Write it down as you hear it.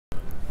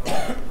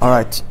All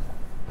right.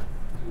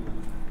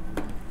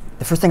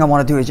 The first thing I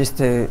want to do is just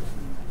to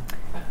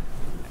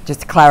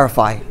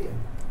clarify.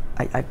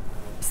 I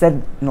said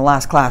in the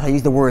last class, I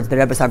used the words the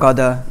Rebbe's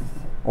Haggadah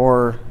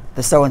or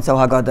the so-and-so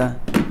Haggadah.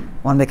 I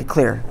want to make it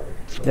clear.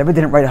 The Rebbe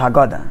didn't write a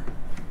Haggadah.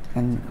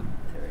 And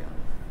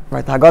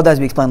right, the Haggadah, as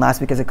we explained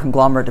last week, is a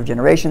conglomerate of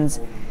generations.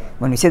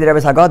 When we say the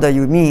Rebbe's Haggadah,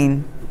 you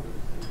mean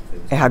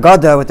a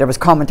Haggadah with the Rebbe's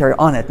commentary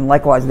on it, and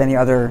likewise with any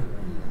other.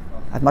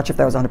 I'm not sure if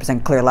that was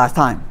 100% clear last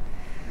time.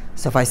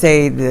 So if I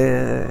say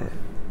the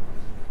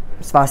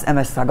Sfas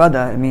Emes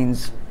Haggadah, it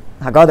means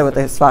Haggadah with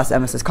the Sfas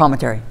Emes'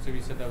 commentary. So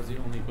you said that was the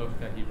only book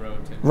that he wrote.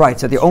 Right,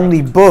 so the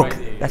only book,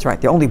 that's right,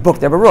 the only book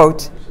that ever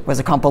wrote was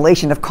a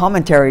compilation of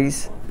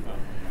commentaries,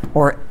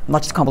 or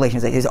not just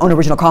compilations, his own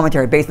original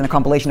commentary based on a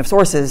compilation of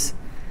sources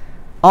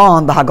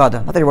on the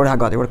Haggadah. Not that he wrote a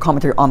Haggadah, he wrote a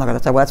commentary on the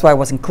Haggadah. So that's why I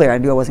wasn't clear. I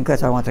knew I wasn't clear,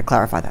 so I wanted to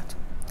clarify that.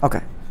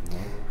 Okay.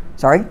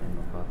 Sorry?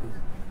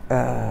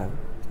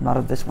 Not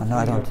of this one. No,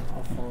 I don't.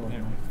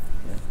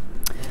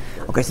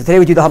 Okay, so today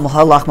we do the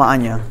LACHMA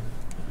ANYA.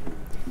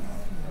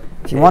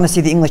 If you want to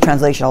see the English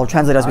translation, I'll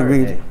translate as we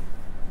read.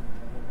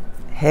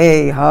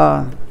 Hey,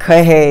 ha,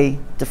 hey,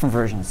 different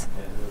versions.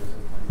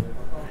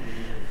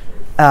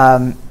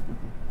 Hey,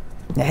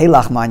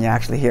 LACHMA ANYA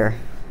actually here.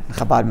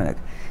 Chabad Minhag.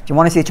 If you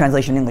want to see the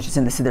translation in English, it's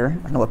in the Siddur.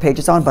 I don't know what page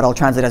it's on, but I'll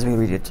translate as we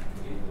read it.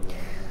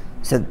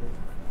 So,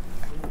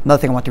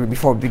 another thing I want to read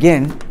before we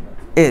begin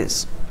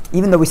is,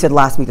 even though we said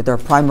last week that there are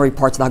primary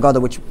parts of the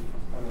Haggadah which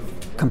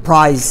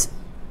comprise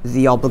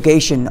the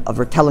obligation of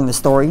retelling the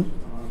story,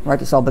 right?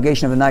 This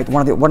obligation of the night,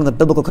 one of the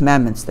biblical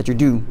commandments that you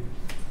do.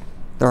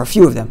 There are a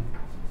few of them,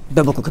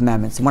 biblical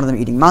commandments. One of them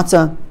eating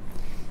matzah,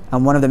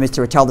 and one of them is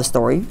to retell the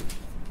story.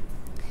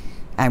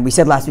 And we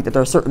said last week that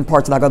there are certain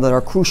parts of the Haggadah that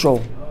are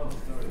crucial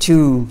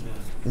to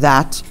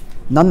that.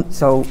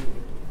 So,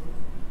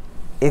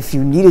 if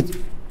you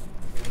needed,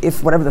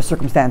 if whatever the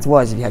circumstance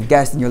was, if you had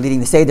guests and you're leading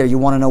the Seder, you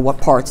want to know what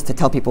parts to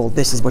tell people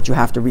this is what you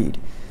have to read,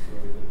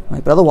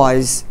 right? But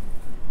otherwise,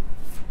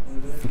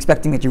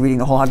 expecting that you're reading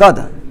the whole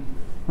Haggadah,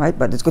 right?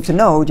 But it's good to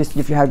know, just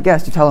if you had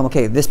guests, to tell them,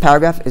 okay, this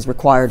paragraph is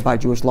required by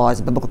Jewish law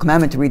as a biblical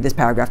commandment to read this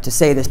paragraph, to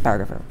say this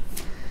paragraph.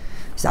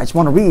 So I just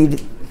want to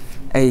read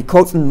a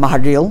quote from the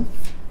Maharil.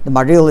 The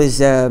Maharil is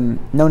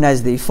known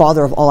as the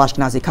father of all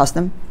Ashkenazi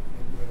custom,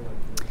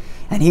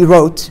 and he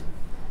wrote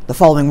the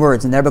following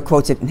words, and the Rebbe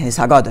quotes it in his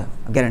Haggadah,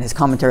 again in his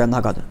commentary on the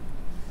Haggadah.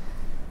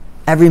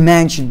 Every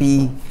man should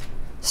be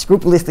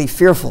scrupulously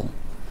fearful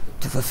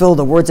to fulfill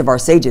the words of our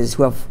sages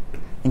who have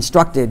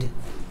instructed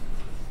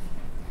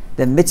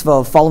the mitzvah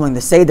of following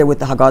the Seder with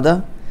the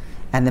Haggadah,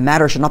 and the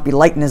matter should not be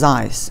light in his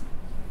eyes.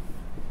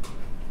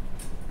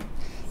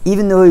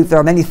 Even though there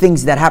are many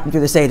things that happen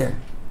through the Seder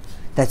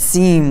that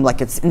seem like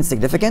it's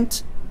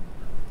insignificant,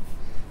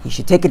 he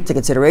should take into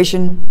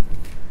consideration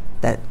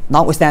that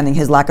notwithstanding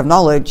his lack of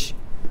knowledge,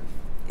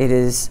 it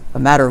is a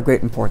matter of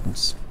great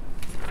importance.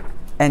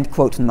 End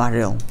quote from the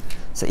Maharil.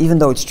 So even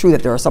though it's true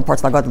that there are some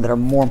parts of the Haggadah that are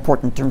more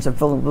important in terms of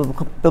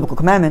biblical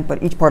commandment,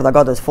 but each part of the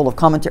Haggadah is full of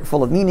commentary,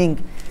 full of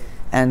meaning,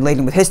 and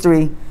laden with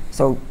history,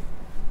 so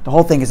the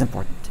whole thing is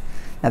important.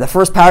 Now the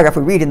first paragraph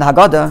we read in the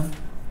Haggadah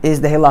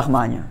is the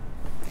LACHMA ANYA.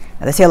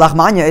 Now this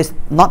LACHMA ANYA is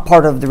not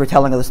part of the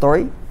retelling of the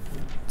story.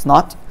 It's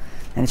not.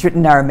 And it's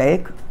written in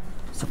Aramaic,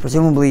 so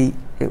presumably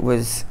it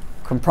was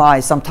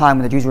comprised sometime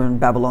when the Jews were in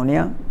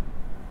Babylonia.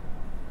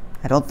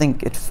 I don't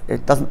think it's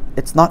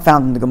not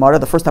found in the Gemara.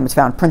 The first time it's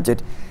found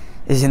printed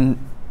is in,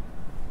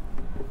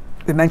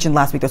 we mentioned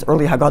last week, those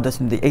early Haggadahs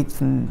from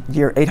the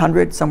year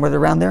 800, somewhere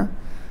around there.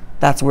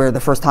 That's where the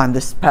first time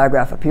this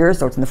paragraph appears.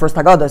 So it's in the first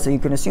Haggadah, so you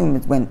can assume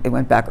it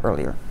went back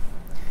earlier.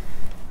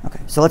 Okay,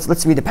 so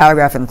let's read the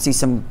paragraph and let's see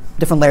some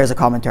different layers of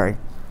commentary.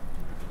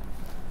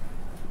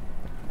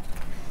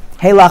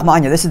 Hey LACHMA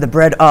ANYA, this is the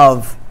bread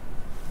of,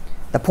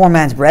 the poor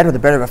man's bread, or the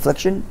bread of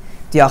affliction,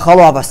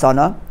 Diachalo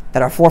Avasana,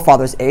 that our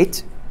forefathers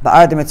ate,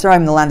 Ba'ar de Mitzrayim,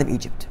 in the land of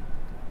Egypt.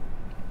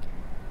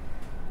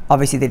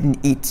 Obviously they didn't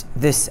eat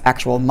this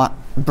actual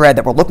bread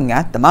that we're looking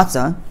at, the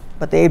matzah,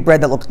 but they ate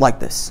bread that looked like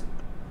this.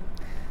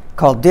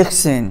 Called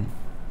Dichfin,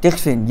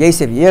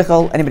 Yesev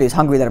Yechel, anybody who's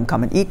hungry, let him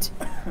come and eat.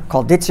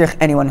 Called Ditzrich,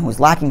 anyone who's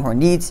lacking or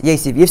needs.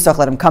 Yesev Yifsach,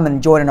 let him come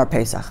and join in our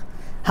Pesach.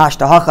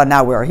 Hashtahacha,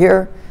 now we are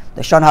here.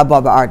 The Shan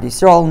Haba Ba'ar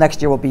Yisrael,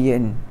 next year we'll be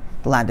in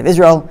the land of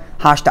Israel.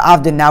 Hashta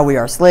Avdin, now we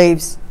are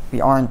slaves.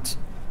 We aren't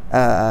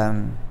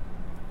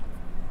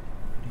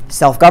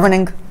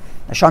self-governing.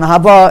 The Shan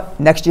Haba,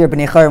 next year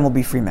B'nei Chayim will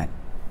be free men.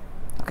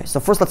 Okay, so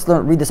first let's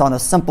read this on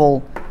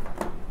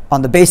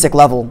the basic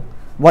level.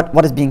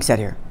 What is being said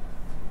here?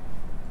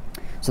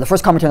 So the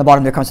first commentary on the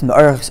bottom there comes from the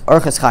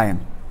Orches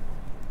Chaim.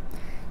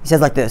 He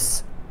says like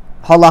this: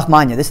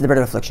 LACHMA ANYA, this is the bread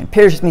of affliction.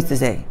 Pirish means to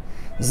say,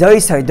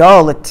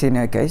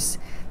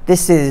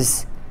 this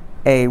is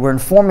we're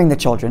informing the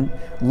children.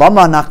 Why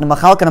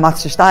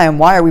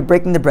are we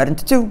breaking the bread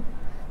into two?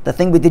 The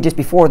thing we did just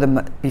before the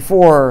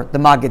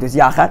Magid was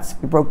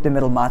Yachatz. We broke the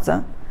middle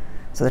matzah.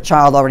 So the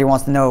child already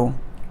wants to know,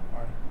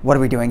 what are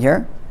we doing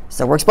here?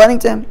 So we're explaining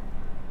to him.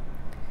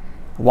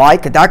 Why?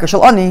 Kadarka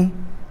shel ani,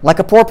 like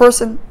a poor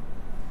person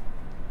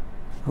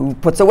who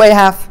puts away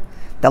half.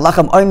 because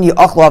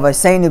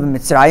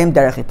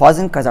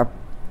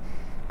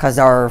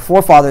our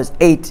forefathers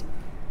ate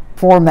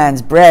poor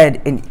man's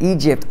bread in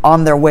Egypt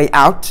on their way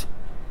out.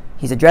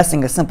 He's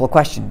addressing a simple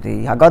question.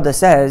 The Haggadah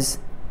says,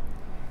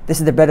 this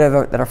is the bread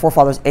that our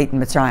forefathers ate in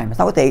Mitzrayim. It's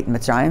not what they ate in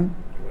Mitzrayim.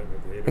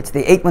 It's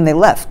they ate when they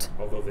left.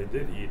 Although they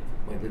did eat.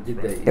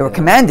 They were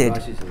commanded.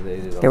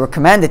 They were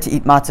commanded to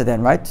eat matzah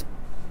then, right?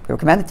 They were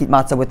commanded to eat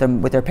matzah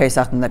with their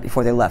Pesach the night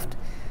before they left.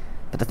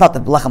 But that's not the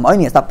LACHMA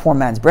ANYA. It's not poor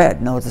man's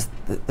bread. No, it's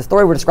the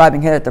story we're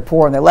describing here that they're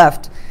poor and they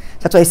left.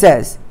 That's what he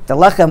says. The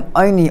LACHMA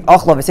ANYA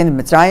achla v'sein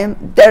Mitzrayim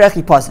derech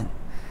hipazin.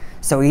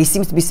 So he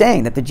seems to be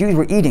saying that the Jews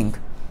were eating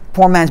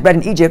poor man's bread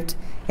in Egypt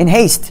in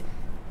haste,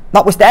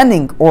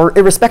 notwithstanding or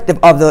irrespective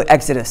of the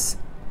Exodus.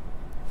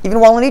 Even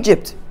while in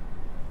Egypt,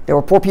 they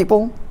were poor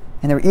people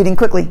and they were eating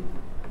quickly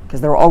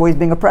because they were always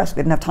being oppressed.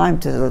 They didn't have time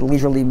to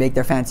leisurely make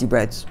their fancy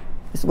breads.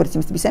 This is what it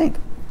seems to be saying.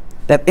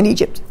 That in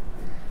Egypt.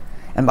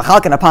 And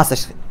machalkan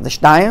apas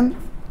l'shtayim,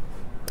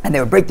 and they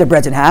would break their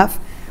breads in half,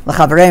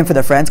 l'chavereim for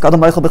their friends,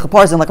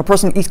 like a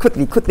person who eats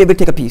quickly they would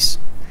take a piece.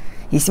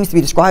 He seems to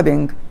be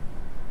describing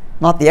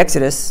not the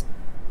Exodus,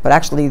 but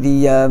actually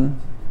the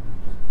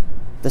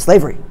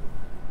slavery.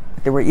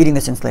 They were eating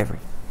this in slavery.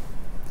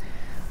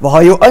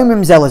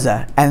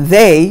 And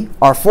they,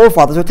 our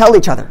forefathers, would tell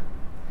each other,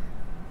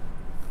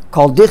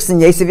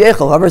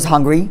 whoever is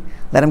hungry,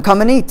 let him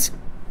come and eat.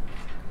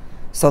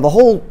 So the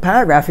whole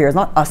paragraph here is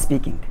not us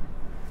speaking.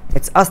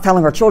 It's us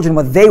telling our children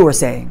what they were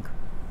saying.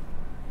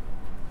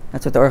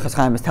 That's what the Orchos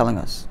Chaim is telling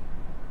us.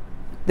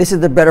 This is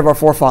the bread of our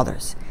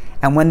forefathers,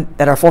 and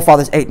that our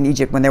forefathers ate in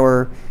Egypt when they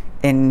were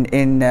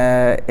in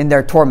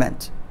their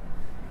torment.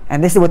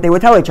 And this is what they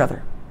would tell each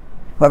other: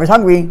 whoever's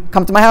hungry,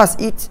 come to my house,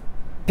 eat.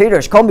 If you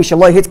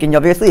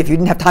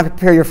didn't have time to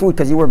prepare your food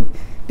because you were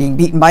being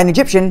beaten by an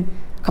Egyptian,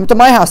 come to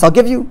my house, I'll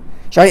give you.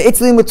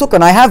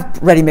 And I have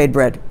ready-made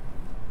bread.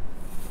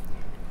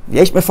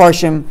 Yesh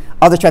mefarshim,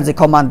 others translate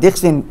koman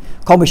dichsin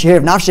kol mishir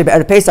nafshe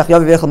be'er pesach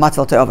yavi v'echel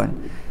matzal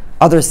te'oven.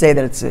 Others say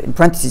that it's in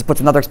parentheses,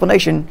 puts another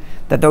explanation,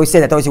 that those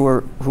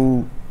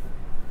who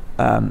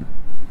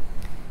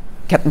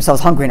kept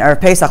themselves hungry in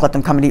Erev Pesach, let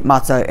them come and eat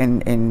matzah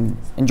in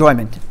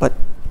enjoyment. But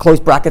close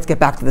brackets, get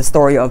back to the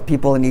story of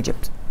people in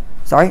Egypt.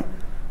 Sorry?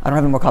 I don't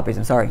have any more copies,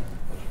 I'm sorry.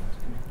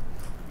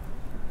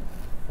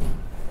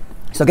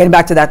 So getting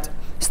back to that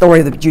story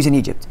of the Jews in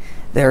Egypt.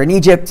 They're in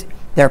Egypt,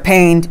 they're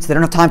pained, so they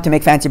don't have time to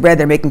make fancy bread,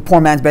 they're making poor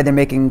man's bread, they're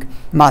making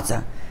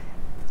matzah.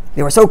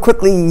 They were so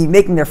quickly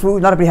making their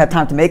food, not everybody had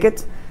time to make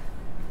it.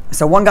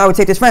 So one guy would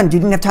say to his friend, you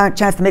didn't have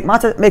chance to make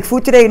matzah, make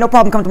food today, no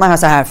problem, come to my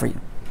house, I have for you.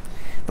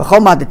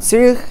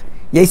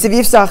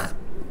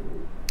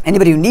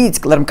 Anybody who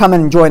needs, let him come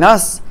and join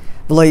us,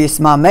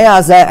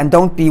 and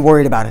don't be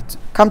worried about it.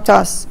 Come to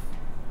us.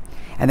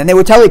 And then they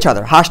would tell each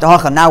other,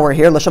 now we're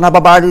here, next year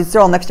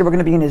we're going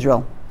to be in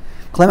Israel.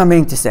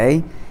 Meaning to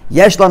say,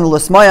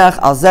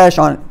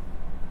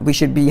 we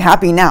should be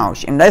happy now.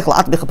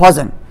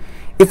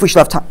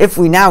 If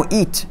we now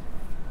eat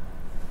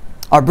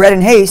our bread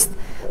in haste,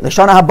 next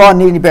year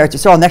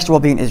we'll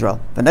be in Israel.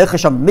 And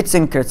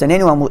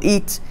we'll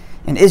eat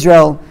in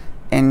Israel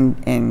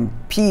in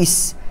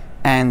peace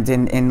and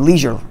in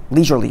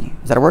leisurely.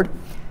 Is that a word?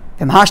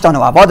 And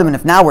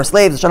if now we're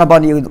slaves, we're all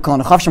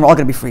going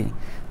to be free.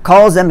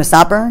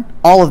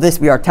 All of this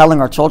we are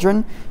telling our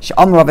children,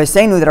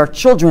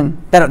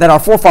 that our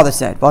forefathers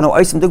said,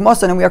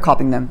 and we are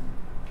copying them.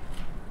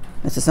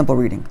 It's a simple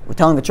reading. We're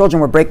telling the children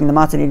we're breaking the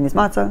matzah and eating this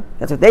matzah.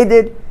 That's what they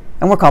did,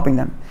 and we're copying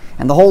them.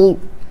 And the whole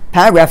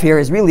paragraph here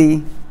is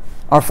really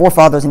our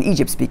forefathers in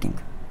Egypt speaking.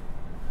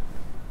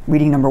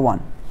 Reading number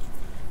 1.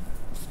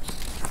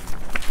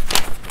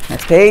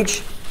 Next page,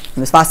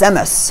 from the Sfas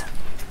Emes,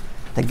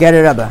 the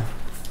Gerer Rebbe.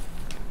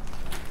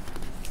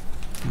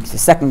 It's the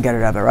second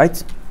Gerer Rebbe,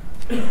 right?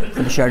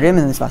 For the Sharim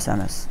and the Sfas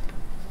Emes.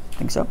 I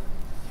think so.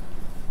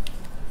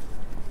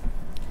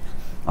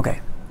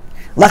 Okay.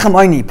 Lechem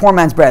oini, poor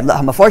man's bread.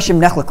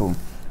 Mafarshim nechlaku.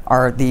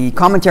 Are the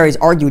commentaries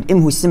argued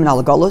imhu simin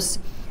al galus?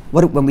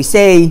 When we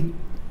say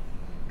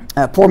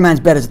poor man's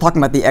bread, is it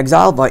talking about the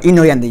exile,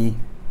 the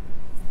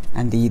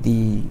and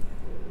the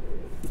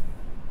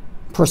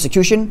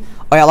persecution,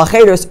 or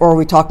are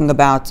we talking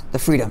about the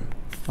freedom?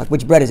 Like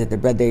which bread is it? The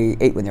bread they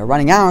ate when they were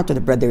running out, or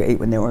the bread they ate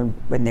when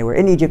they were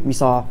in Egypt? We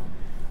saw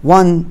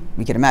one.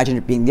 We can imagine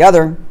it being the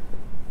other.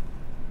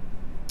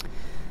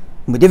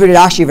 We divided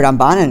Rashi and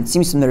Ramban, and it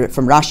seems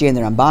from Rashi and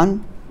the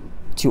Ramban,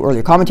 two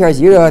earlier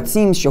commentaries. It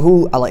seems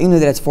shahu alainu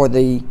that it's for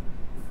the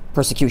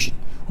persecution.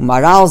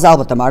 Maral zal,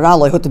 but the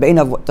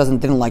Maral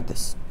didn't like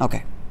this.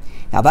 Okay.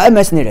 Now,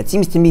 it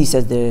seems to me,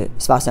 says the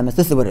Sfas Emes,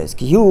 this is what it is.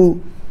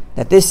 Kihu,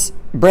 that this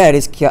bread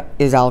is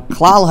al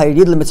klal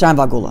hayrid l'mitzrayim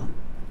v'agula,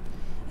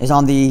 is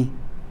on the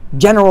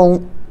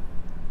general,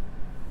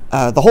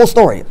 the whole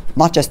story,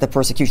 not just the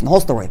persecution, the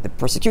whole story, the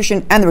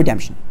persecution and the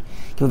redemption.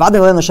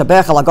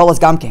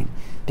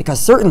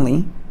 Because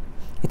certainly,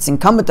 it's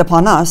incumbent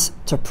upon us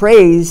to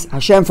praise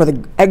Hashem for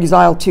the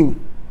exile too.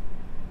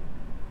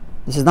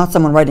 This is not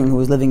someone writing who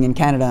is living in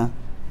Canada,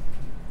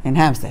 in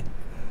Hampstead.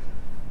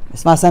 The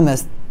Sfas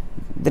Emes,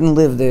 didn't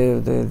live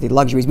the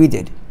luxuries we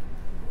did.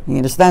 He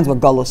understands what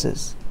Golus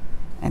is.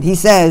 And he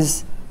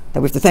says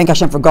that we have to thank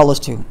Hashem for Golus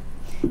too.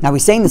 Now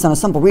he's saying this on a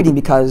simple reading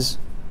because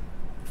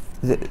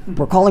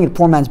we're calling it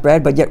poor man's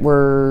bread, but yet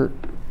we're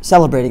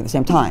celebrating at the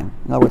same time.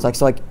 In other words,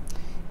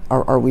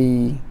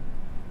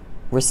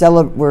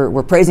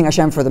 we're praising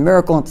Hashem for the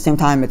miracle, and at the same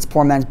time it's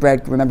poor man's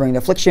bread, remembering the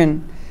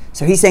affliction.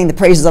 So he's saying the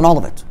praises on all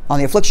of it, on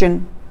the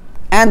affliction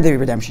and the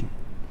redemption.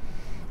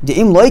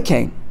 De'im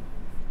loikein,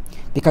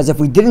 because if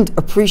we don't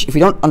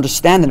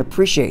understand and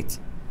appreciate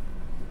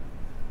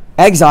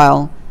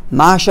exile,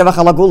 ma shevach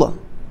alagula,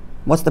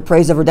 what's the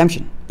praise of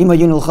redemption? If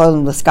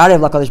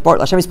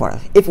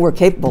we're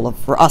capable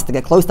for us to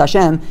get close to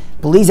Hashem,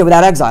 believes it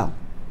without exile.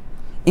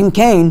 Im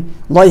kain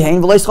lo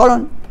yein v'lo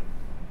yischaron.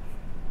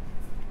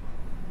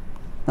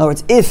 In other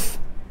words, if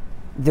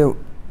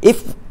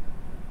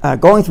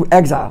going through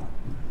exile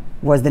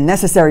was the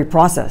necessary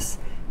process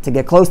to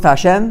get close to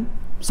Hashem,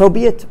 so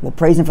be it. We'll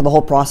praise Him for the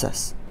whole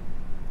process.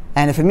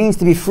 And if it means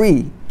to be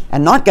free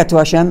and not get to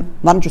Hashem,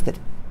 not interested.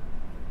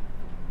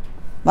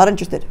 Not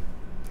interested.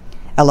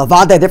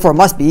 Elavada, therefore, it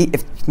must be,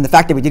 if in the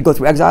fact that we did go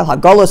through exile,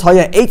 Haggadah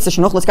haya eitz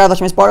shenuch l'skar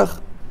l'Hashem yisparach.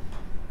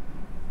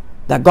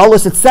 That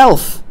Golus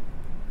itself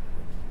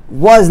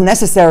was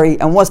necessary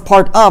and was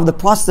part of the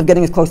process of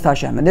getting us close to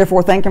Hashem, and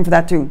therefore thank Him for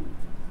that too.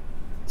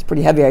 It's a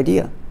pretty heavy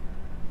idea.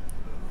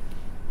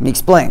 And he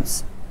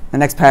explains the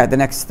next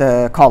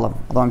column,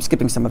 although I'm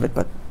skipping some of it,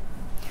 but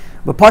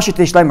Pashut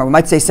Shleimer, we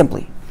might say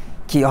simply,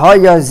 Ki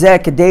haya zeh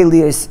kedei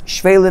li'is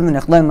shvelim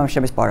v'nechlem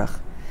Hashem yisparach.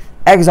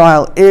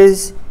 Exile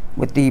is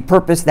with the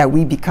purpose that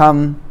we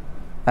become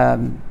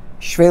shvelim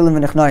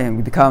v'nechnayim,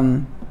 we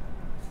become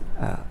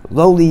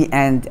lowly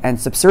and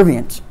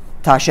subservient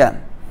to Hashem.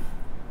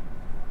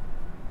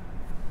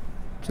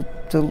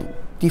 To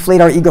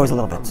deflate our egos a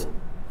little bit.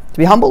 To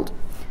be humbled.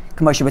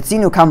 As you've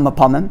seen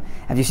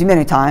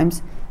many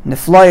times,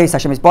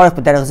 Hashem's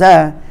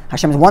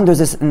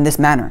wonders in this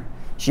manner.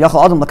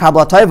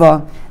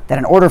 That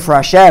in order for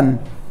Hashem,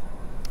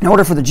 in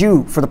order for the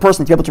Jew, for the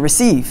person to be able to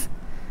receive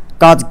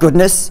God's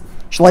goodness,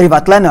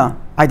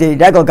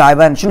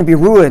 and shouldn't be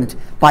ruined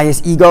by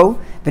his ego.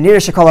 And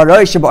it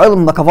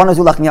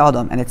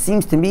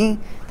seems to me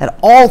that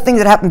all things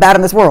that happen bad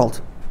in this world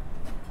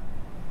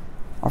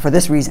are for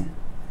this reason.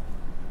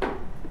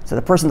 So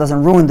the person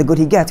doesn't ruin the good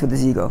he gets with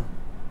his ego.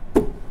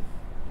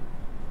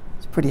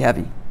 It's pretty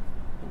heavy.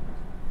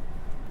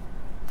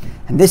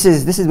 And this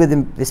is where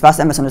the Sfas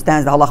Emes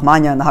understands the LACHMA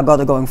ANYA and the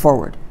Haggadah going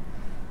forward.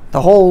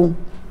 The whole,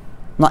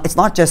 it's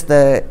not just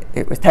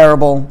it was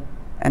terrible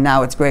and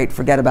now it's great,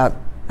 forget about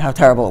how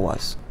terrible it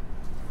was.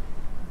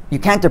 You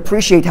can't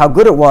appreciate how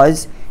good it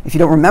was if you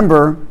don't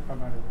remember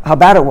how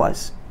bad it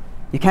was.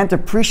 You can't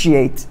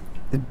appreciate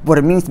what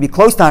it means to be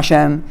close to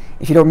Hashem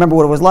if you don't remember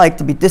what it was like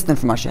to be distant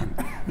from Hashem.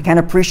 You can't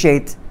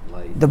appreciate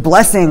the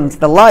blessings,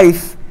 the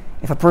life,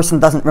 if a person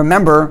doesn't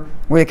remember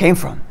where it came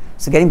from.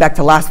 So getting back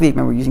to last week,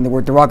 remember, we're using the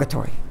word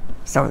derogatory.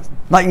 So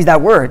not use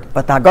that word,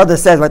 but the Haggadah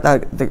says what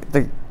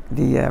the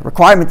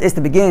requirement is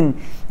to begin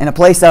in a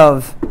place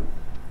of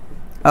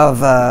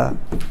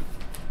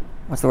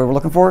what's the word we're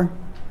looking for?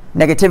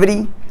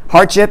 Negativity,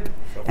 hardship,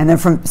 and then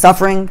from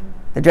suffering,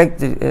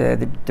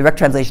 the direct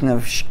translation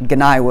of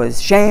Ganai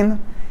was shame.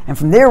 And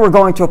from there, we're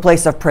going to a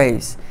place of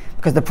praise,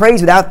 because the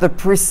praise without the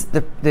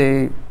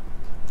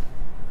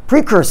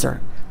precursor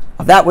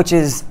of that which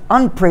is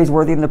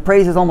unpraiseworthy, and the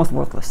praise is almost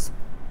worthless.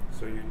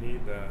 So you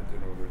need that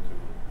in order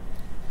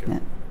to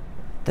get.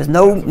 There's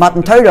no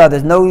Matan Torah,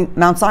 there's no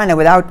Mount Sinai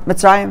without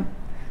Mitzrayim.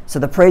 So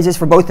the praise is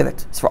for both of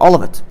it. It's for all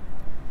of it.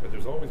 But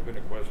there's always been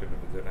a question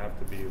of does it have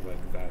to be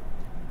like that?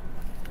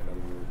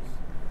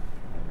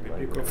 In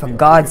other words, from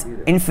God's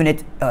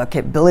infinite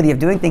capability of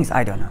doing things,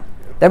 I don't know.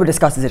 Rabbi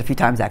discusses it a few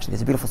times actually.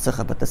 There's a beautiful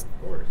sikha, but this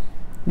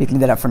we can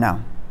leave that up for now.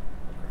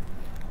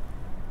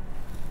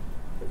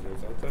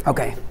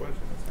 Okay.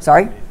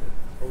 Sorry? It's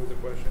always a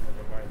question.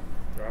 Never mind.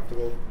 You don't have to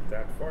go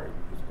that far. You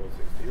just go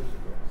 60 years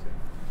ago.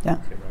 Yeah.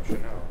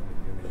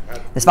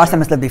 The Sfas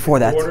Emes lived before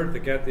that. In order to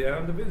get the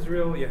end of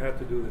Israel, you had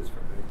to do this for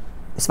me.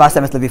 The Sfas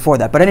Emes lived before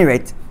that. But at any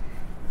rate,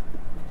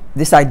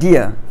 this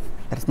idea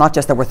that it's not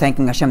just that we're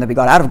thanking Hashem that we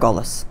got out of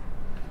Golus,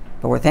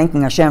 but we're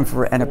thanking Hashem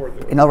for, in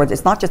other words,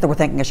 it's not just that we're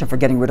thanking Hashem for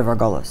getting rid of our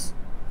Golus,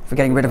 for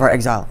getting rid of our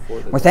exile.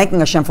 We're thanking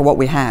Hashem for what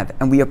we have,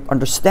 and we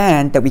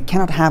understand that we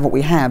cannot have what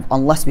we have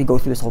unless we go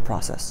through this whole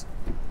process.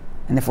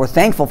 And therefore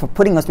thankful for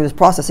putting us through this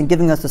process and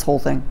giving us this whole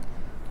thing.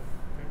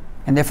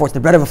 And therefore it's the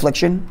bread of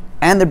affliction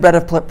and the bread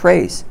of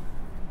praise.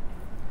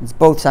 It's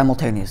both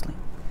simultaneously.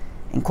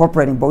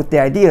 Incorporating both the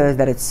ideas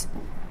that it's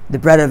the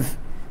bread of,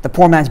 the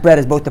poor man's bread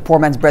is both the poor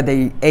man's bread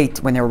they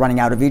ate when they were running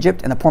out of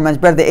Egypt and the poor man's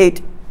bread they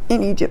ate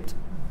in Egypt.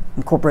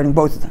 Incorporating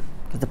both of them.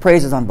 Because the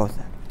praise is on both of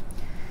them.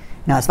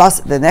 Now, as far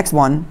as the next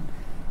one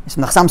is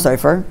from the Chassam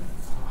Sofer.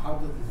 How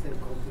does it say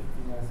Kol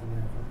Tichtin Yas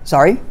V'Yachad?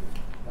 Sorry? The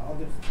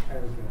other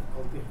paragraph,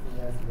 Kol Tichtin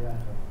Yas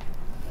V'Yachad.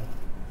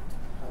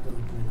 How does it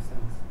make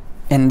sense?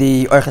 In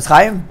the Orches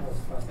Chaim? No, it's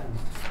first time.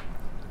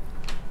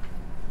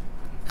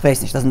 Ich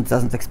weiß nicht,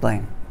 doesn't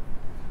explain.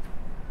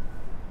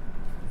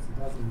 It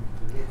doesn't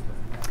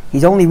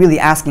he's only really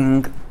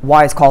asking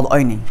why it's called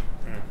oini.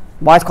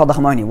 Why it's called the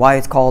hamoni, why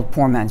it's called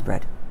poor man's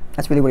bread.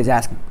 That's really what he's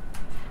asking.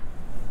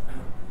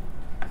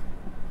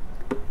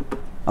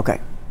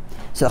 Okay.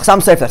 So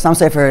Chassam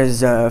Sofer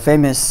is a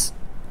famous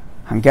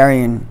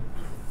Hungarian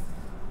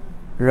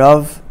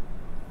Rav.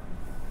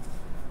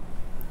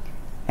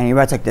 And he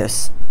writes like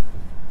this.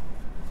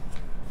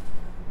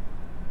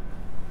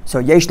 So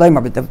Yesh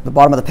Leimar, at the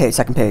bottom of the page,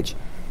 second page.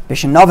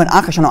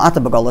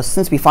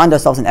 Since we find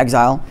ourselves in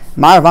exile,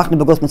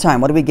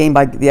 what do we gain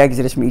by the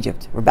exodus from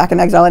Egypt? We're back in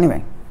exile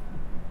anyway.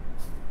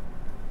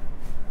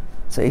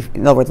 So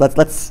in other words,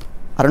 let's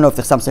I don't know if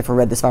the Chassam Sofer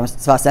read the Sfas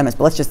Emes,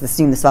 but let's just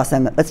assume the Sfas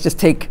Emes. Let's just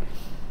take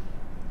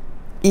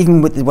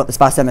even with what the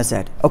Sfas Emes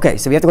said. Okay,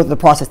 so we have to go through the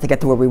process to get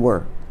to where we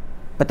were.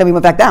 But then we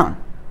went back down.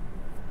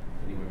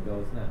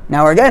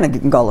 Now we're again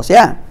in Golos,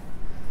 yeah.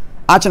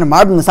 We're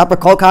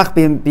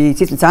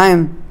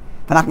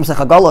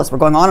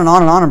going on and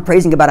on and on and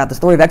praising about the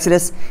story of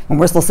Exodus when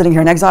we're still sitting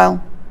here in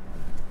exile.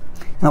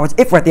 In other words,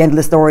 if we're at the end of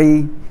the story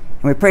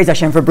and we praise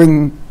Hashem for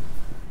bringing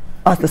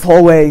us this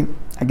whole way,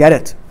 I get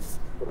it.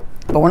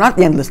 But we're not at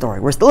the end of the story.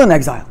 We're still in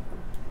exile.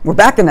 We're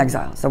back in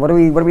exile. So what are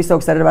we so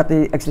excited about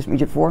the Exodus from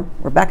Egypt for?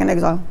 We're back in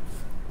exile.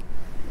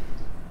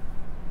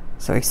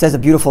 So he says a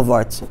beautiful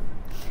verse.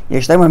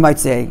 Yesh Leimar might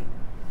say,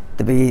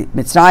 the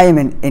Mitzrayim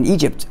in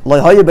Egypt,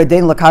 we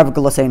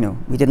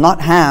did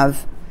not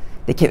have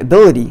the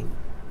capability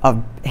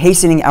of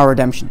hastening our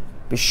redemption.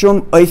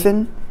 B'shum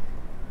oifen,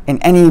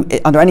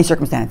 under any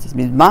circumstances.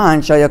 From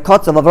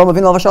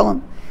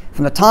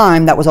the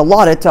time that was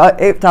allotted to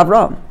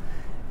Avram.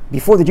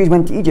 Before the Jews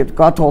went to Egypt,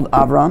 God told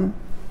Avram,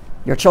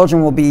 your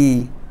children will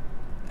be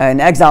in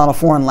exile in a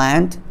foreign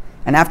land,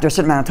 and after a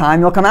certain amount of time,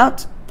 you'll come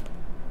out.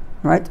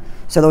 Right?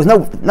 So there was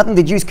nothing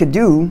the Jews could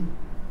do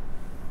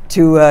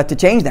to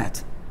change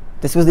that.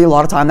 This was the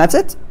allotted time, that's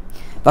it.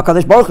 And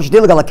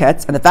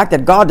the fact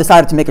that God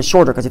decided to make it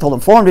shorter, because he told them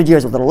 400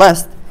 years, a little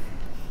less.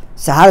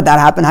 So how did that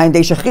happen?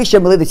 Because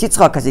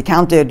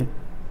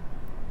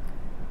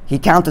he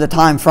counted the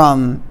time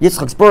from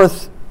Yitzchak's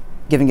birth,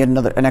 giving it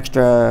an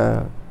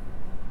extra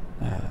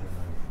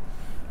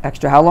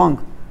how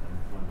long?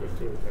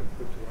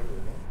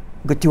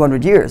 Good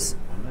 200 years.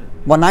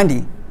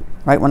 190,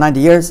 right?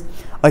 190 years.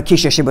 Or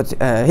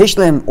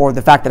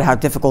the fact that how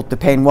difficult the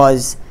pain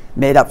was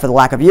made up for the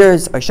lack of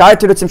years. Or some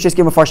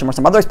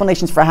other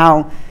explanations for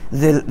how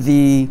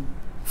the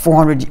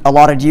 400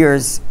 allotted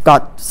years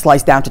got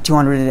sliced down to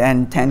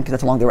 210, because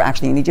that's how long they were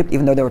actually in Egypt,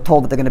 even though they were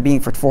told that they're going to be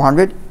for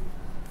 400.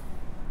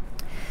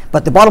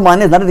 But the bottom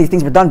line is, none of these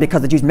things were done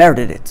because the Jews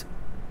merited it.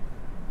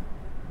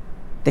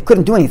 They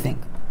couldn't do anything.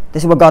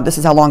 This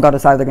is how long God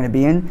decided they're going to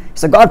be in.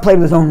 So God played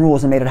with his own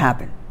rules and made it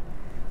happen.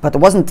 But the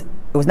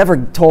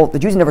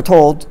Jews never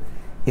told,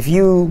 if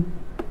you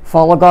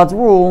follow God's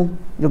rule,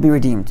 you'll be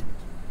redeemed.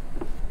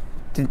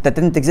 That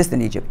didn't exist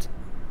in Egypt.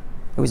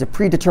 It was a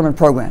predetermined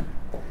program.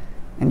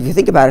 And if you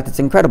think about it, it's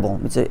incredible.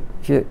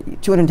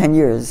 210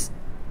 years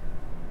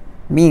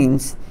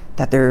means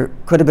that there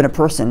could have been a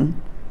person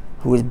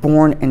who was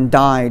born and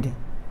died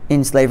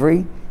in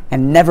slavery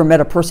and never met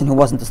a person who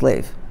wasn't a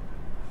slave.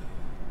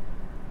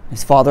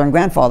 His father and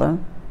grandfather,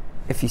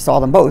 if he saw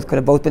them both, could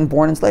have both been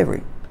born in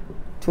slavery.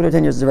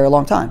 210 years is a very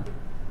long time.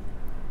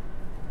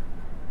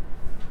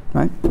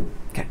 Right?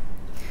 Okay.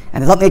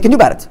 And there's nothing they can do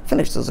about it.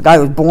 Finished. So there's a guy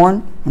who was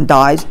born and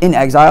dies in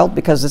exile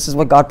because this is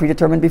what God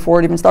predetermined before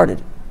it even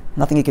started.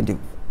 Nothing he can do.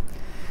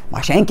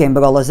 But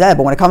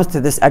when it comes to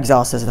this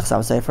exile, says the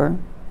Chassam Sofer,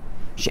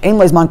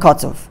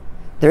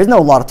 there is no a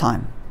lot of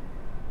time.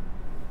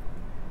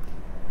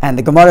 And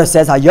the Gemara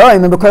says, the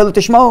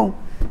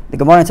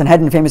Gemara in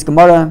Sanhedrin, the famous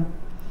Gemara,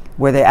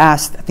 where they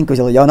asked, I think it was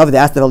Eliyahu, they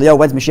asked Eliyahu,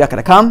 when's Mashiach going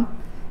to come?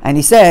 And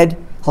he said,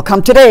 he'll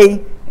come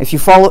today if you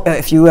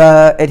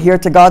adhere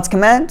to God's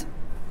command.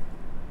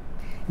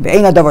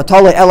 It's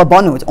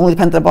only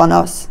dependent upon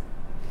us.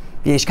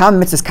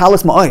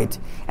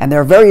 And there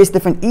are various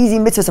different easy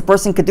mitzvahs a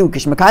person could do.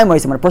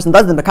 When a person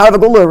does them,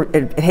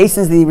 it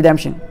hastens the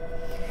redemption.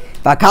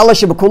 And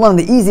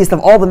the easiest of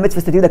all the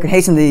mitzvahs to do that can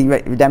hasten the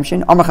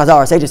redemption. Amar Chazal,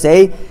 our sages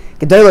say,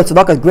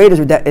 great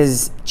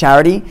is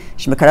charity.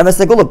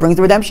 It brings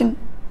the redemption.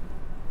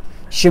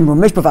 Shimru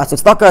Mishpavas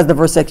Tzedakah, as the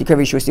verse says, a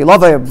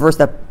verse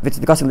that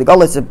discussing the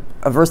Golas,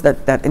 a verse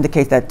that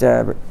indicates that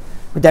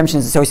redemption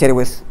is associated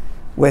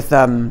with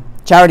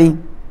charity,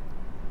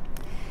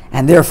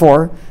 and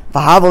therefore,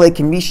 our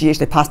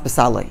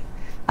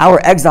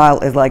exile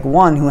is like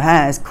one who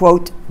has,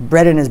 quote,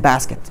 bread in his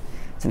basket.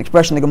 It's an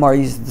expression the Gemara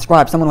uses to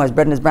describe someone who has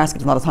bread in his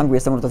basket is not as hungry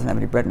as someone who doesn't have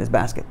any bread in his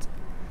basket.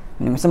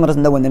 When someone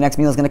doesn't know when the next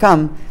meal is going to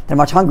come, they're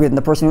much hungrier than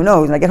the person who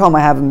knows. When I get home, I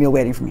have a meal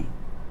waiting for me.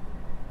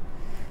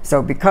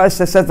 So because,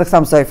 says the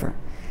Chassam Sofer,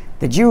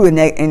 the Jew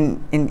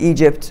in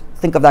Egypt,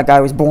 think of that guy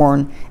who was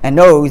born and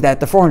knows that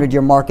the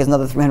 400-year mark is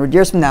another 300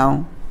 years from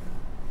now.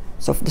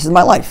 So this is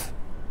my life.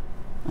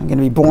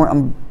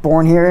 I'm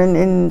born here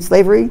in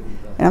slavery,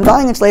 and I'm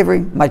dying in slavery.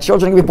 My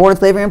children are going to be born in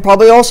slavery and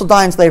probably also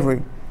die in slavery.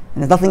 And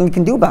there's nothing we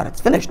can do about it.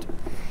 It's finished.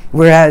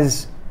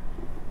 Whereas,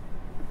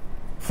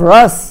 for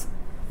us,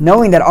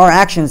 knowing that our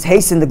actions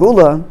hasten the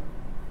Gula,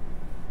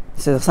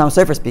 This is Sam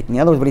Sefer speaking.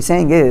 In other words, what he's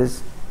saying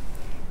is,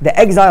 the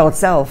exile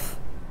itself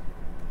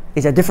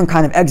is a different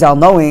kind of exile,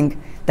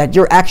 knowing that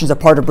your actions are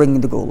part of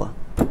bringing the Gula,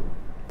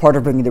 part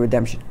of bringing the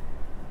redemption.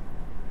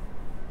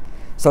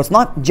 So it's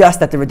not just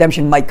that the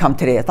redemption might come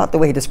today. It's not the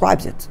way he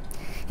describes it.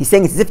 He's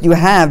saying it's as if you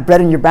have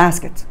bread in your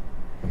basket.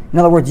 In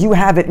other words, you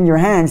have it in your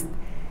hands.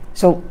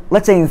 So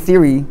let's say in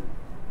theory,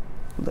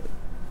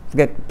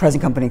 forget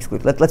present company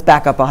excluded. Let's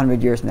back up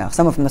 100 years from now.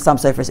 Someone from the Sam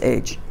Sefer's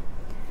age.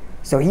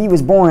 So he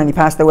was born and he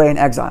passed away in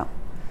exile.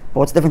 But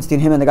what's the difference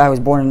between him and the guy who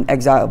was born in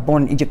exile,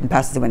 born in Egypt and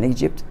passed away in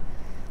Egypt?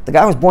 The guy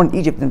who was born in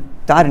Egypt and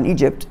died in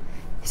Egypt,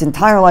 his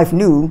entire life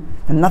knew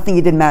that nothing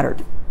he did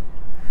mattered.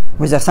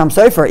 Whereas the Sam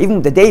Sefer,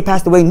 even the day he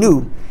passed away,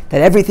 knew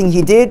that everything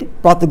he did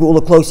brought the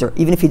Geula closer,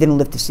 even if he didn't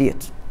live to see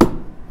it.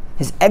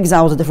 His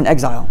exile was a different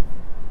exile.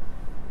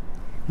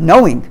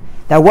 Knowing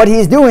that what he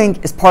is doing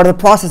is part of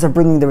the process of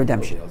bringing the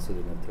redemption.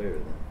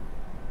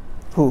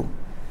 Who?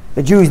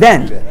 The Jews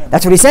then.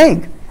 That's what he's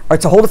saying.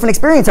 It's a whole different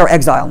experience, our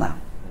exile now.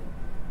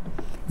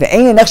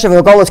 Therefore,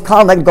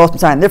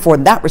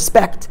 in that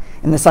respect,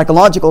 in the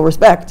psychological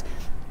respect,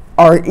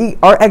 our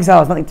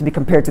exile is nothing to be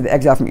compared to the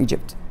exile from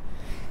Egypt.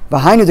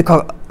 Behind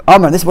the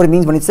Amr, this is what it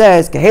means when it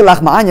says that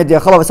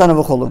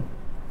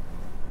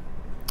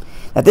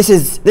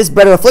this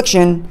bread of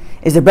affliction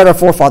is the bread our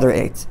forefather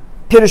ate.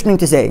 Pirush meaning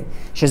to say,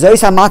 this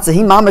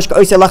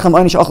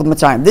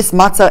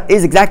matzah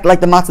is exactly like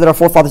the matzah that our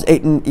forefathers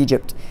ate in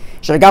Egypt.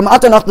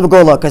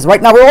 Because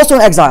right now we're also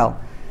in exile.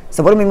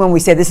 So what do we mean when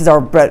we say this is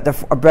our bread,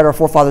 our bread our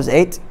forefathers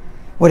ate?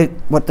 What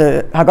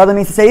the Haggadah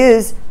means to say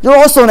is, you're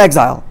also in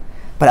exile.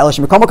 But now we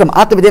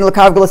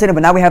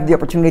have the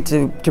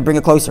opportunity to bring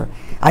it closer.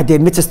 I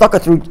did mitzvah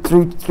through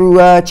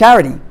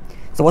charity.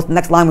 So what's the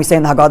next line we say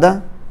in the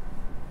Haggadah?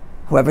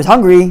 Whoever's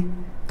hungry,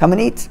 come and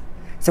eat.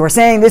 So we're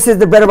saying this is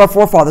the bread of our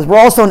forefathers. We're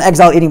also in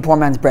exile eating poor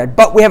man's bread.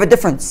 But we have a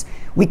difference.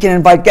 We can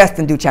invite guests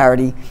and do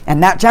charity.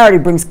 And that charity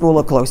brings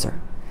Geula closer.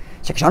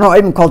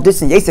 Even called this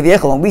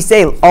when we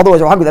say all those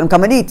who are hungry, let them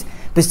come and eat.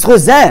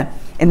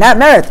 In that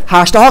merit,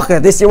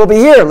 this year we'll be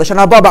here. Next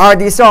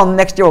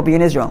year we'll be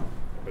in Israel.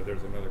 But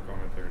there's another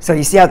commentary. So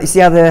you see how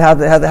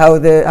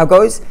it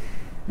goes.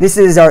 This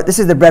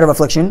is the bread of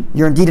affliction.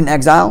 You're indeed in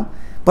exile,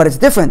 but it's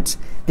different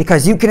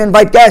because you can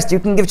invite guests, you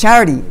can give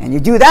charity, and you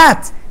do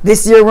that.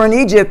 This year we're in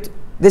Egypt.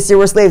 This year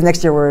we're slaves.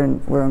 Next year we're in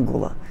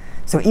Geula.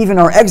 So even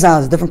our exile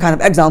is a different kind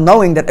of exile,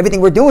 knowing that everything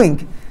we're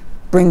doing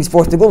brings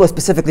forth the Geula,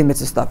 specifically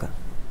mitzvah staka.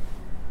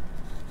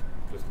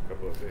 Just a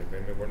couple of things. I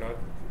mean, we're not.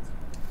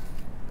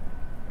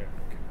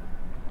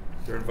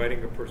 You're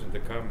inviting a person to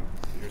come.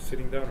 You're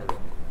sitting down already.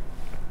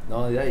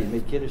 No, yeah, you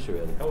made Kiddush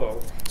already.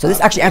 Hello. So this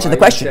actually answered the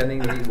question.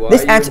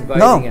 This answer,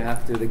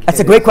 after the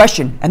that's a great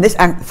question. And this,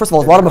 first of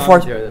all,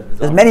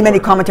 there's many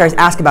commentaries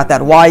ask about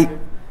that.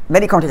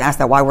 Many commentaries ask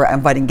that why we're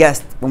inviting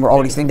guests when we're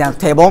already sitting down at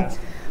the table.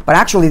 But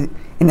actually,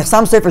 in the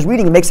Sam Sefer's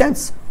reading, it makes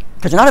sense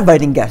because you're not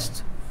inviting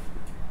guests.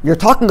 You're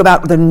talking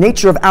about the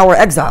nature of our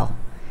exile.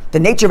 The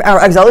nature of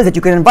our exile is that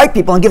you can invite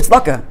people and give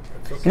tzedakah.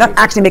 You're not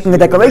actually making a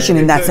declaration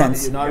in that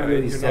sense. You're not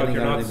really sending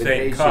an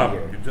invitation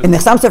here. In the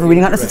Sam Sefer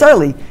reading, not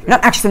necessarily. You're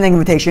not actually sending an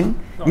invitation.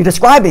 You're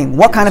describing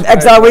what kind of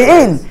exile we're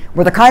in.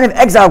 We're the kind of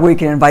exile where you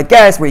can invite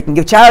guests, where you can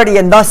give charity,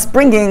 and thus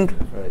bringing.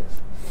 Right.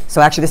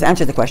 So actually, this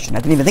answers the question. I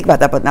didn't even think about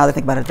that, but now that I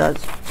think about it, it does.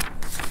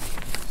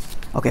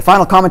 Okay,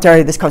 final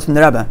commentary. This comes from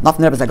the Rebbe, not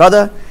from the Rebbe's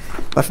Haggadah,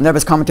 but from the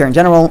Rebbe's commentary in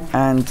general.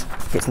 And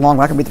it's long.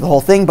 We're not going to read through the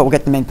whole thing, but we'll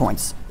get the main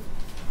points.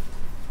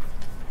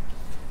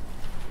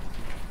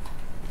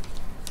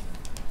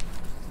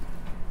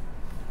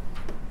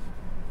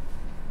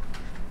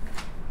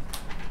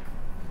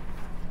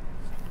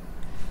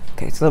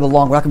 Okay, it's a little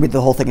long. We're not going to read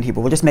the whole thing in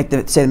Hebrew. We'll just say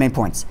the main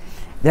points.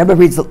 The Rebbe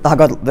reads the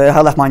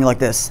LACHMA ANYA like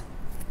this.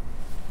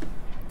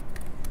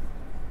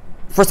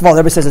 First of all, the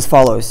Rebbe says as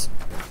follows: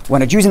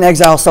 when a Jew's in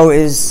exile, so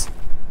is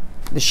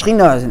the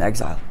Shechina is in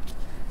exile.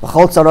 The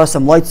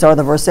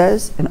verse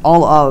says, in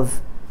all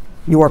of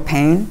your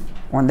pain,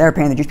 or in their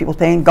pain, the Jewish people's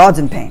pain, God's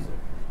in pain,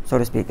 so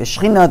to speak. The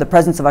Shechina, the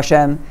presence of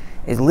Hashem,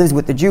 lives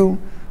with the Jew.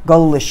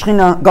 When the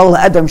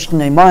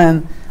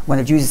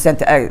Jews is sent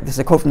to, this is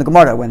a quote from the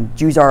Gemara, when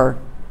Jews are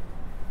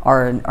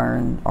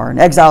in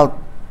exile,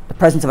 the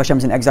presence of Hashem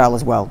is in exile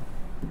as well.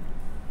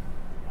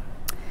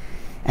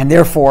 And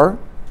therefore,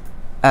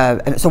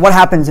 so what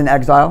happens in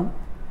exile?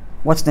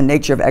 What's the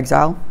nature of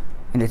exile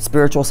in its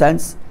spiritual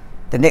sense?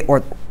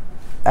 Or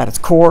at its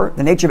core,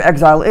 the nature of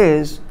exile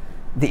is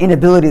the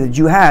inability the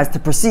Jew has to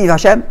perceive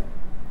Hashem.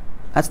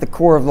 That's the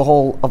core of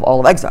all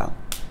of exile.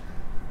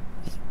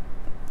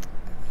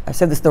 I've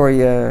said this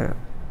story a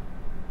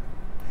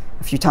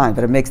few times,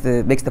 but it makes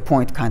the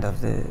point kind of.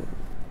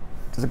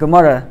 There's a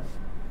Gemara.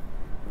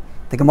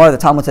 The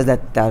Talmud says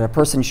that a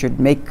person should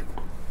make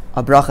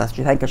a bracha,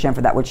 should thank Hashem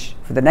for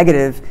the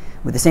negative,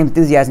 with the same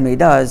enthusiasm he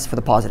does for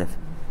the positive.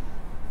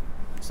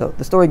 So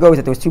the story goes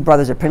that there was two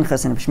brothers,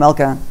 Pinchas and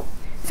Shmelka,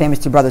 famous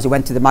two brothers who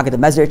went to the Maggid of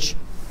Mezrich.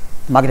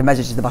 The Maggid of Mezrich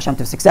is the Baal Shem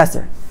Tov's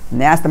successor.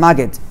 And they asked the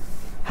Maggid,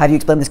 how do you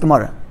explain this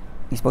Gemara?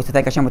 You're supposed to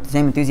thank Hashem with the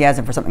same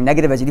enthusiasm for something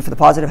negative as you do for the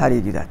positive. How do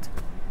you do that?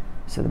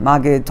 So the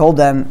Maggid told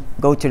them,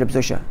 go to Reb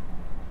Zusha.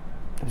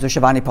 Rabbi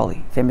Zusha Vani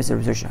Poli, famous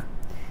Rabbi Zusha.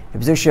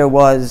 Rabbi Zusha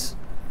was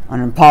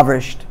an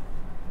impoverished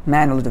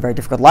man who lived a very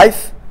difficult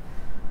life,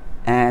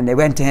 and they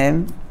went to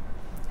him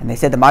and they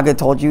said, the Maggid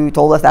told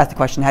us to ask the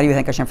question, how do you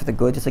thank Hashem for the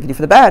good just like you do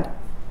for the bad?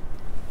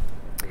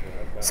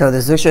 So the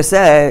Zusha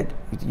said,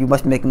 you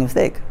must be making a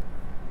mistake.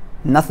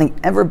 Nothing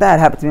ever bad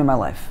happened to me in my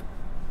life.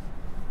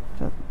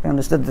 So they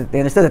understood that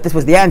this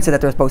was the answer that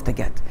they were supposed to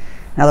get.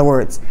 In other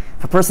words,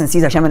 if a person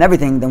sees Hashem in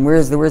everything, then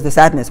where's the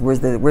sadness? Where's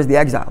the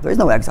exile? There is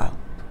no exile.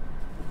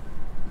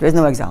 There is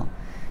no exile.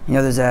 You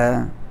know, it's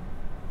an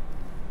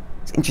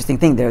interesting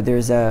thing.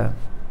 There's the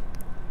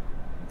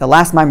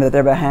last mimer that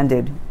the Rebbe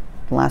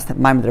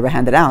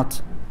handed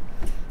out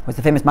was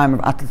the famous mimer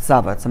of Atl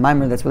Tzava. It's a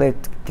mimer that's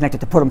connected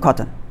to Purim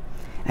Katan.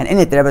 And in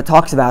it, the Rebbe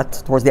talks about,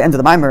 towards the end of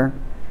the mimer,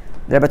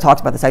 the Rebbe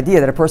talks about this idea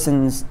that a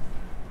person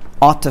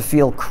ought to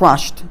feel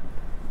crushed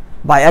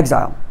by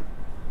exile.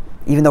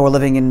 Even though we're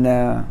living in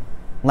a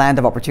land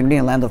of opportunity,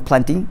 a land of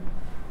plenty,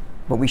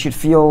 but we should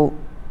feel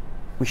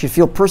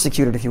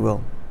persecuted, if you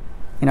will,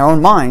 in our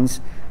own minds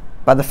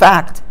by the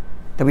fact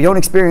that we don't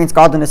experience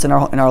godliness in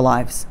our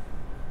lives.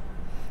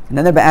 And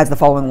then the Rebbe adds the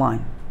following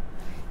line: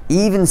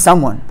 even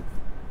someone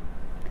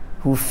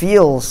who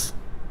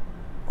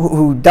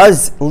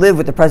does live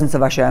with the presence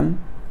of Hashem,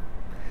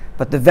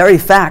 but the very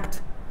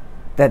fact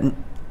that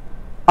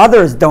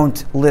others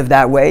don't live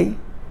that way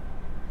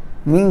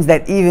means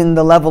that even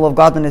the level of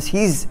godliness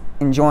he's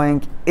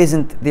enjoying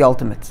isn't the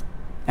ultimate.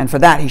 And for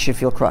that he should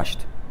feel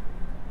crushed.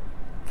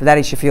 For that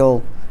he should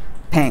feel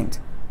pained.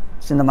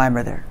 It's in the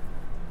mimer there.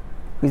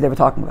 Who's they were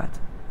talking about?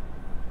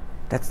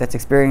 That's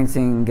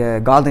experiencing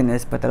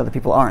godliness, but that other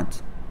people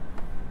aren't.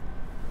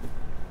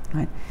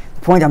 Right?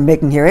 The point I'm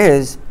making here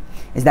is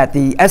that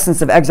the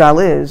essence of exile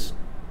is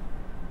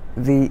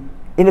the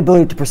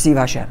inability to perceive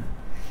Hashem.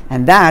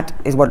 And that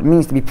is what it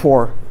means to be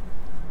poor.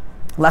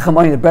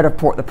 LACHMA ANYA, the bread of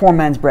poor, the poor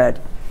man's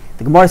bread.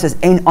 The Gemara says,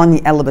 "Ein ani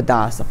ela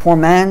b'das." A poor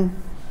man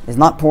is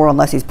not poor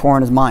unless he's poor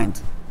in his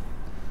mind.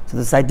 So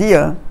this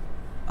idea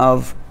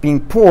of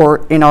being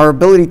poor in our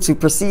ability to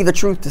perceive the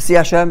truth, to see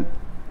Hashem,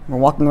 we're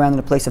walking around in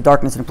a place of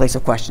darkness, in a place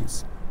of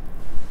questions.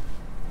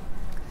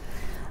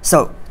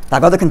 So the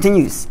Haggadah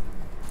continues.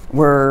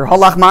 We're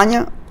LACHMA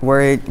ANYA,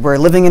 we're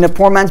living in a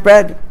poor man's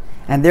bread,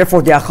 and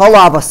therefore the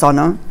achala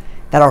avasana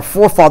that our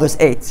forefathers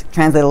ate.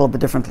 Translate a little bit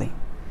differently.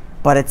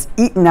 But it's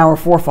eaten our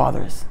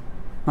forefathers.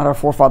 Not our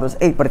forefathers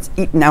ate, but it's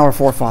eaten our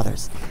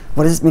forefathers.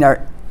 What does this mean,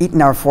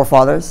 eaten our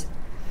forefathers?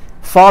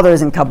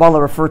 Fathers in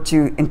Kabbalah refer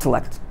to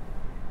intellect.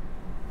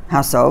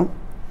 How so?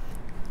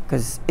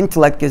 Because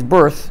intellect gives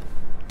birth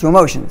to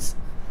emotions.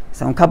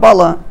 So in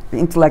Kabbalah, the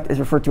intellect is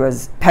referred to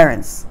as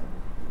parents.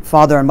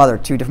 Father and mother,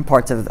 two different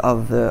parts of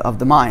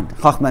the mind.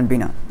 Chachma and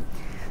Bina.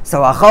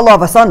 So achala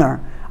avasana,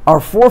 our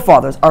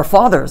forefathers, our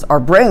fathers, our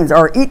brains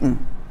are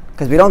eaten.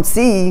 Because we don't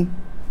see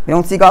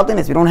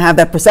godliness. We don't have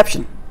that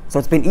perception. So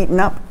it's been eaten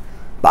up.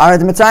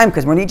 Ba'arad Mitzrayim,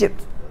 because we're in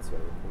Egypt.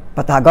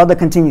 But the Haggadah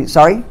continues.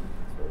 Sorry?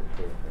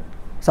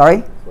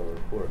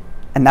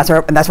 And that's where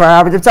our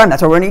Mitzrayim.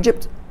 That's why we're in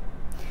Egypt.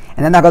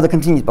 And then the Haggadah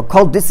continues. But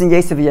called disin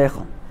yesev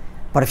yechel.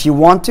 But if you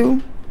want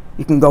to,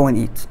 you can go and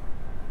eat.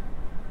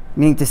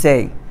 Meaning to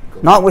say,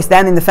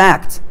 notwithstanding the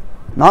fact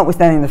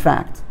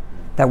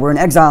that we're in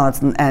exile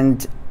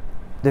and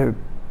the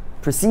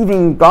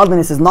perceiving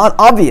godliness is not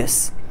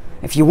obvious,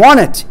 if you want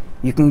it,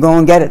 you can go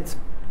and get it,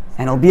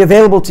 and it'll be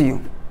available to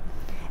you.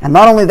 And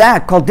not only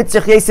that, called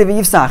ditzich yesev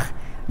yifsach,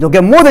 you'll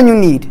get more than you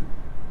need.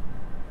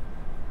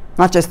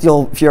 Not just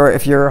if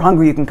you're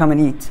hungry, you can come and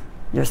eat.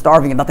 You're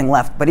starving and nothing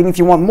left. But even if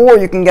you want more,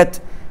 you can get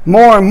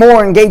more and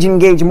more,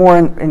 engage more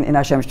in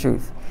Hashem's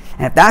truth.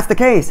 And if that's the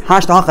case,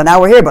 now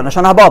we're here, but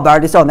Nashana Haba, B'Ar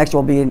Yisrael, next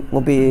year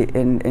we'll be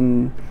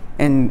in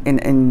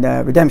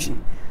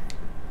redemption.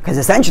 Because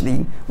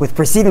essentially, with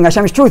perceiving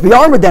Hashem's truth, we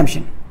are in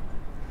redemption.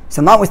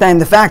 So notwithstanding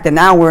the fact that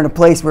now we're in a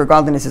place where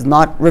godliness is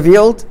not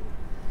revealed,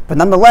 but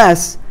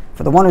nonetheless,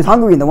 for the one who's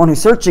hungry and the one who's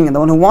searching and the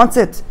one who wants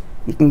it,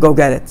 you can go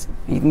get it.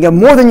 And you can get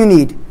more than you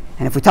need.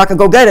 And if we talk and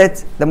go get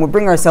it, then we'll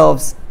bring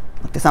ourselves,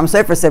 like the Sam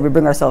Sefer said, we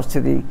bring ourselves to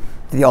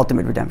the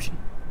ultimate redemption.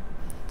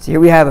 So here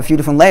we have a few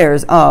different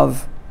layers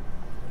of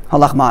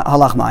LACHMA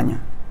ANYA.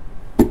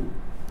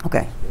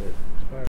 Okay.